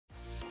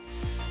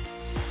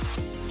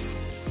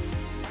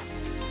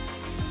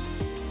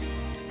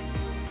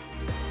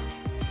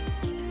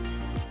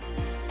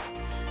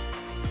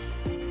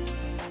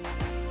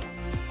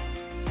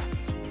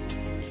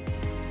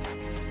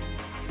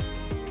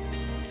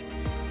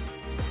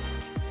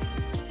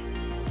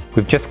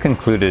We've just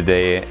concluded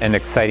an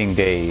exciting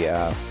day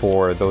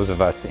for those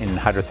of us in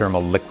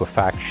hydrothermal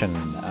liquefaction.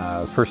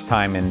 First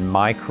time in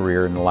my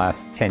career in the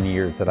last 10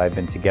 years that I've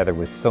been together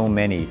with so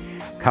many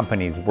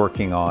companies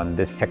working on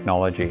this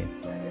technology.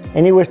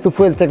 Any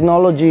waste-to-fuel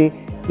technology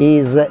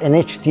is an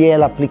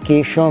HTL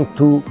application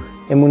to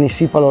a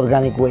municipal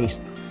organic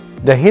waste.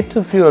 The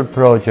Heat-to-Fuel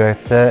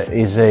project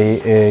is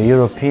a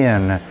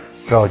European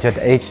project,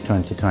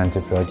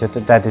 H2020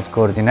 project, that is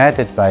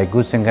coordinated by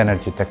Gussing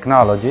Energy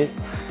Technologies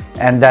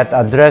and that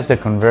address the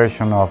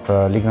conversion of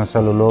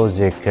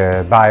lignocellulosic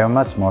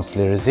biomass,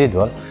 mostly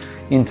residual,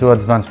 into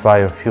advanced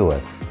biofuel.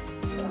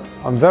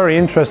 I'm very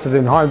interested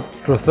in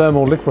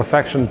hydrothermal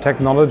liquefaction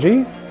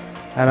technology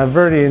and I've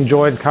really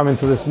enjoyed coming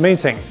to this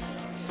meeting.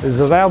 It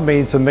has allowed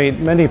me to meet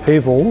many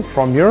people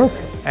from Europe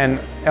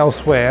and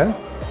elsewhere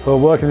who are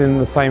working in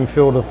the same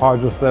field of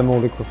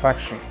hydrothermal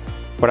liquefaction.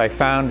 What I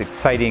found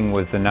exciting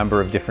was the number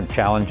of different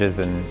challenges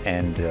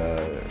and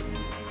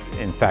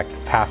in fact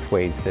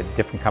pathways that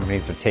different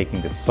companies are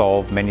taking to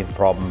solve many of the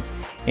problems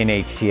in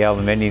HTL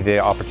and many of the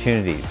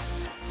opportunities.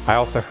 I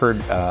also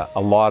heard a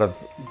lot of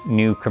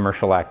new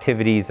commercial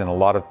activities and a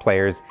lot of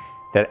players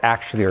that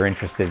actually are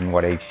interested in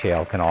what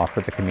HTL can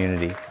offer the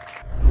community.